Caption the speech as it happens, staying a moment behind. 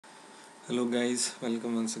Hello guys,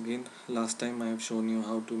 welcome once again. Last time I have shown you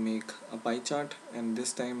how to make a pie chart, and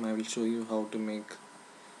this time I will show you how to make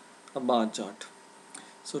a bar chart.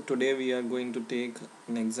 So today we are going to take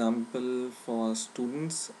an example for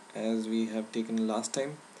students as we have taken last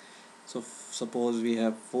time. So suppose we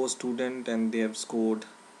have 4 students and they have scored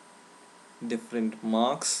different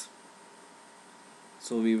marks.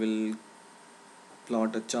 So we will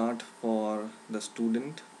plot a chart for the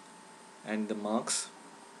student and the marks.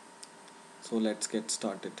 So let's get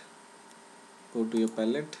started. Go to your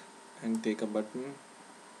palette and take a button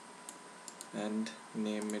and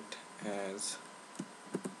name it as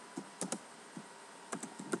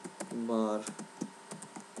bar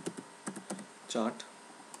chart,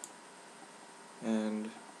 and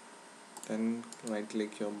then right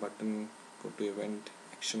click your button, go to event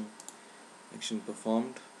action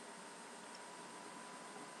performed,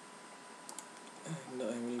 and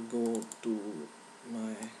I will go to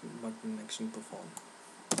my button action perform,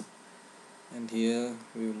 and here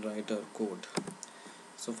we will write our code.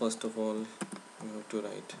 So first of all we have to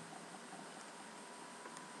write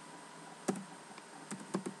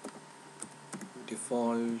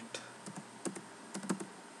default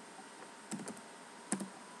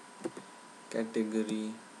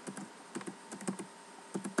category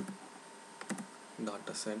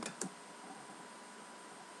dataset,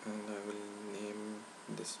 and I will name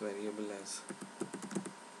this variable as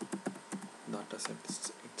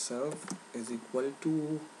dataset itself is equal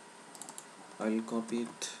to, I will copy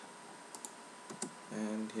it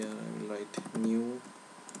and here I will write new,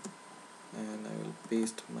 and I will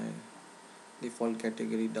paste my default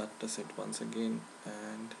category dataset once again,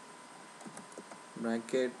 and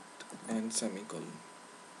bracket and semicolon.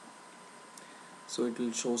 So it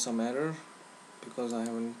will show some error because I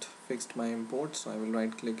haven't fixed my imports, so I will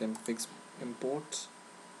right click and fix imports,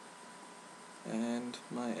 and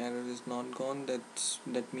my error is not gone.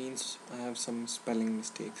 That means I have some spelling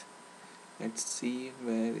mistakes. Let's see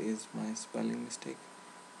where is my spelling mistake.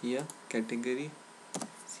 Here category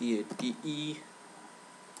CATE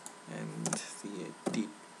and CATE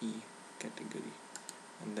category,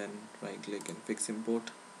 and then right click and fix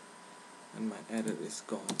import, and my error is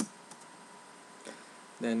gone.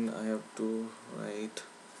 Then I have to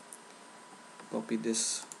copy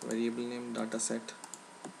this variable name dataset,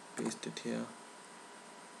 paste it here,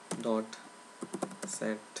 dot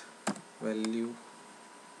set value.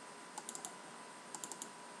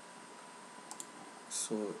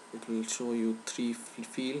 So it will show you 3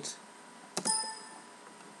 fields.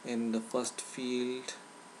 In the first field,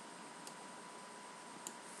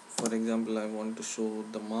 for example, I want to show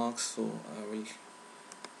the marks, so I will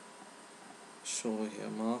show here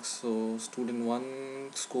marks. So student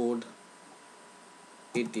 1 scored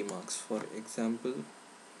 80 marks, for example.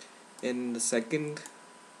 In the second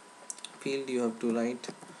field you have to write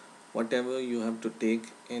whatever you have to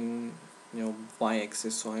take in your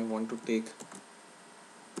y-axis. So I want to take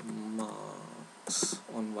marks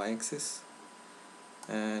on y-axis,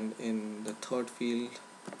 and in the third field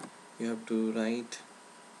you have to write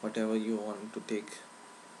whatever you want to take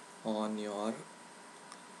on your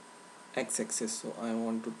x-axis. So I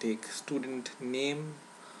want to take student name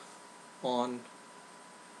on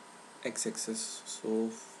x-axis. So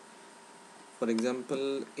for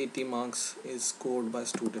example 80 marks is scored by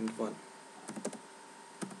student 1,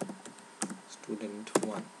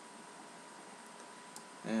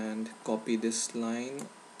 and copy this line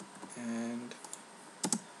and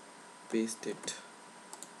paste it.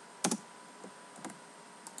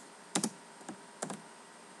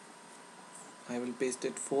 I will paste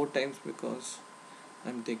it 4 times because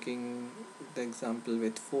I'm taking the example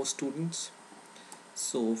with 4 students.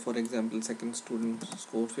 So for example, second student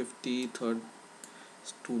scored 50, third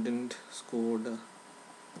student scored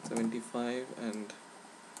 75, and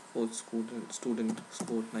fourth student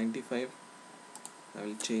scored 95. I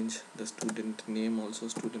will change the student name also: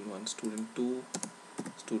 student 1, student 2,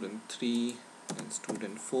 student 3 and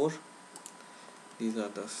student 4. These are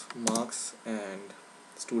the marks and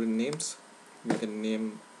student names. You can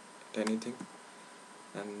name it anything,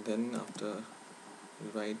 and then after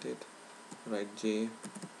you write Jfree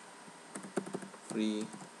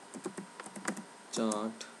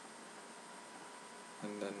chart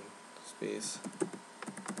and then space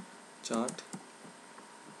chart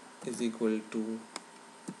is equal to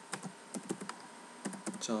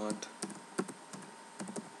chart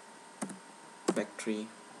factory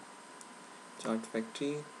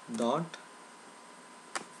dot,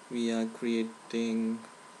 we are creating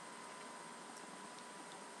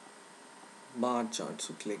bar chart.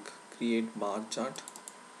 So click create bar chart,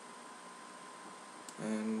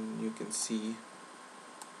 and you can see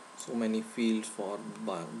so many fields for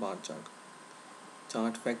bar chart.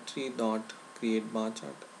 Chart factory dot create bar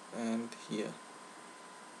chart, and here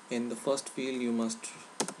in the first field you must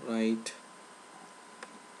write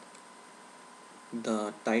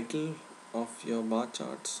the title of your bar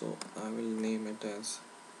chart. So I will name it as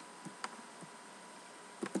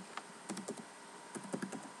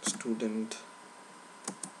student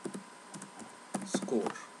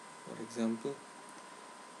score, for example.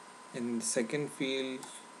 In the second field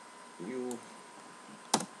you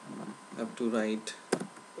have to write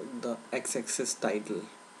the x-axis title,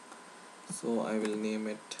 so I will name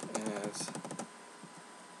it as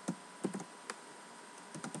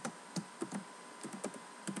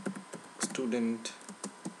student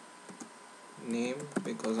name,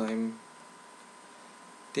 because I'm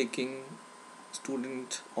taking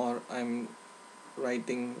student, or I'm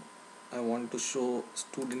writing, I want to show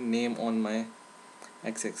student name on my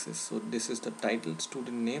x-axis. So this is the title,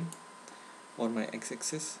 student name, for my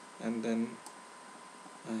x-axis, and then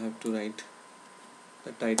I have to write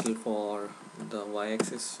the title for the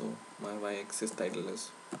y-axis. So my y-axis title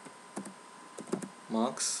is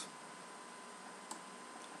marks,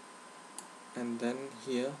 and then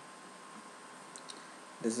here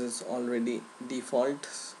this is already default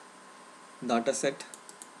data set,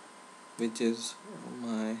 which is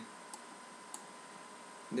my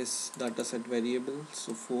this dataset variable.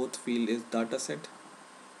 So fourth field is dataset,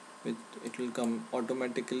 which it will come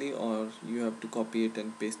automatically, or you have to copy it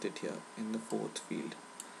and paste it here in the fourth field.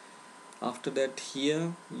 After that,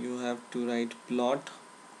 here you have to write plot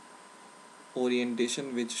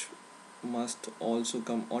orientation, which must also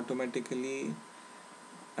come automatically,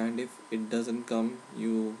 and if it doesn't come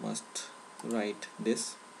you must write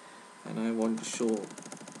this. And I want to show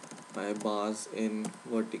my bars in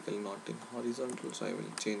vertical, not in horizontal, so I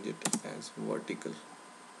will change it as vertical.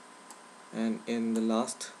 And in the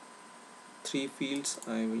last three fields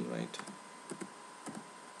I will write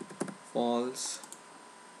false,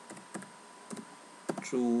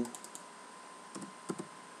 true,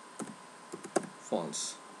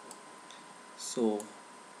 false. So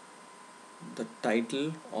the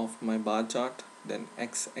title of my bar chart, then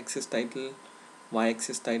x-axis title,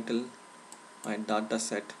 y-axis title, my data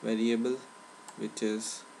set variable, which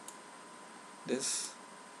is this,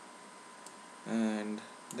 and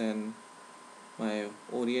then my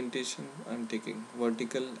orientation I'm taking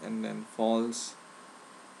vertical, and then false,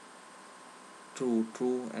 true,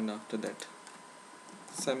 true, and after that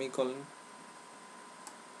semicolon,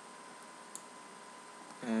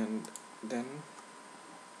 and then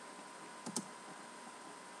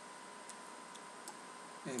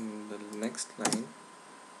in the next line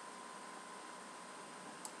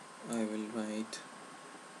I will write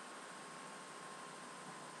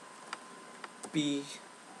P,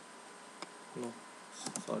 no,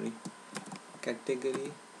 sorry,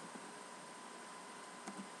 category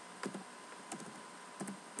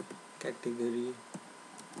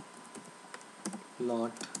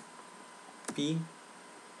plot P,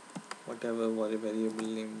 whatever variable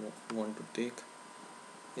name you want to take,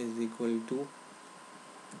 is equal to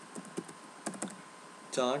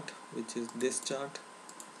chart, which is this chart,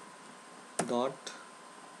 dot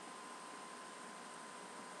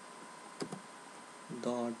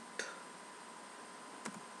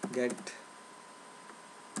get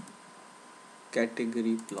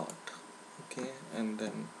category plot. Okay, and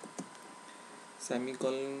then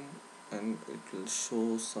semicolon, and it will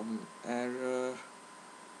show some error,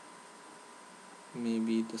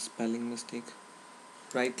 maybe the spelling mistake.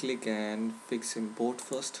 Right click and fix import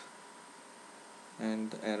first,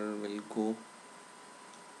 and the error will go.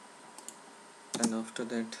 And after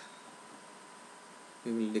that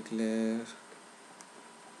we will declare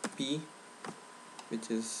P, which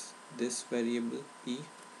is this variable P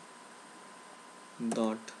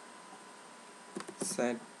dot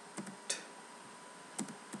set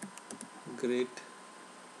grid,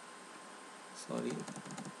 sorry,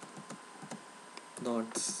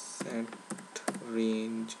 dot set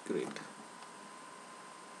range grid,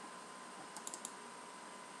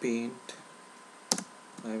 paint,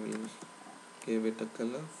 I will give it a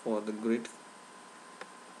color for the grid,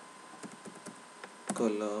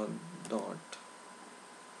 color dot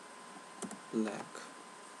black,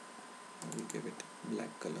 I will give it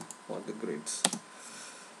black color for the grids.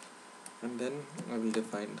 And then I will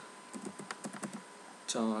define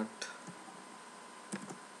chart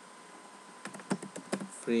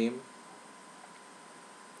frame,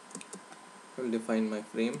 I will define my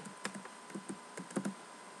frame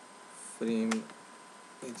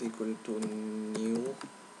is equal to new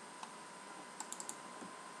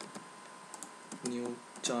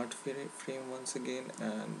chart frame once again,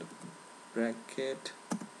 and bracket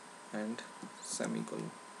and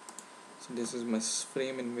semicolon. So this is my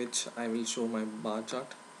frame in which I will show my bar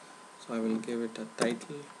chart. So I will give it a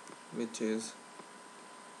title which is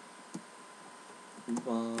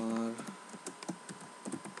bar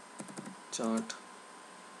chart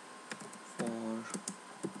for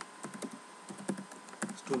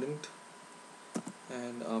student,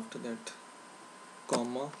 and after that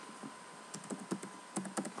comma,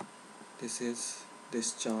 this is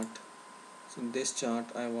this chart. So this chart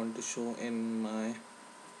I want to show in my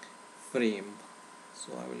frame,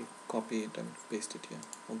 so I will copy it and paste it here.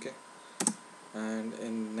 Okay, and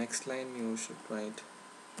in next line you should write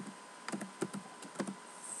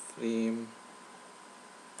frame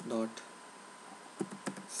dot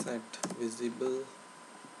set visible,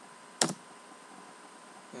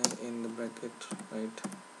 and in the bracket write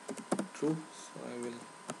true. So I will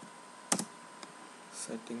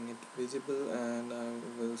setting it visible, and I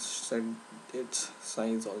will set its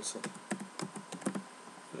size also.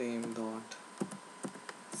 Frame dot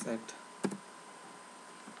set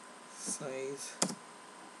size,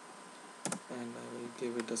 and I will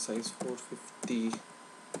give it a size 450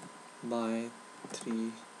 by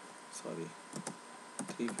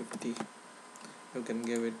 350. You can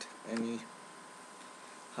give it any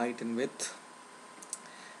height and width,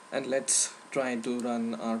 and let's try to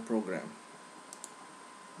run our program.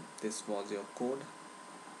 This was your code,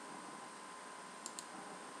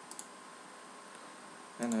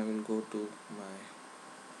 and I will go to my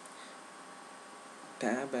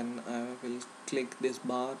tab and I will click this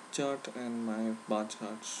bar chart, and my bar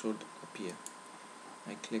chart should appear.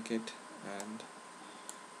 I click it and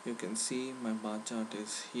you can see my bar chart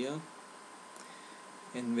is here,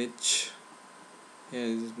 in which here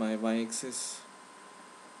is my y-axis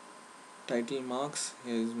title marks,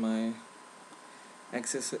 here is my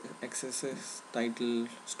x-axis title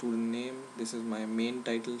student name, this is my main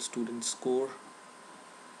title student score,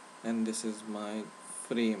 and this is my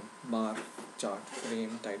frame bar chart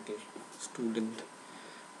frame title student.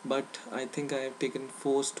 But I think I have taken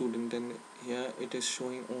 4 students, and here it is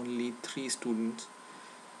showing only 3 students.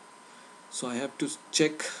 So I have to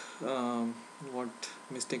check what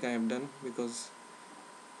mistake I have done, because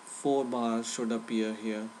 4 bars should appear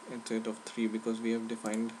here instead of 3, because we have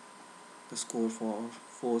defined the score for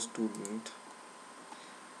 4 students.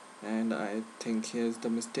 And I think here's the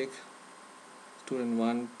mistake: student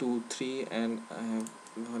 1, 2, 3, and I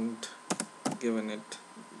haven't given it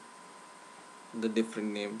the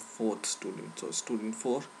different name, 4th student, so student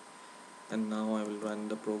 4. And now I will run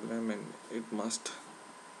the program, and it must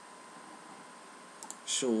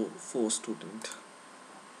show 4 student.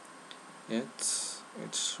 It's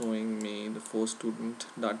showing me the 4 student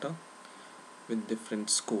data with different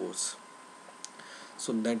scores.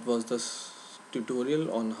 So that was the tutorial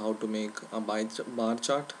on how to make a bar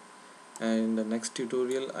chart, and in the next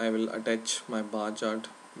tutorial I will attach my bar chart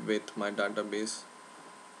with my database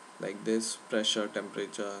like this: pressure,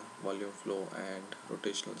 temperature, volume flow, and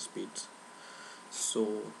rotational speeds.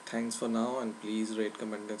 So thanks for now, and please rate,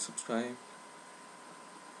 comment and subscribe.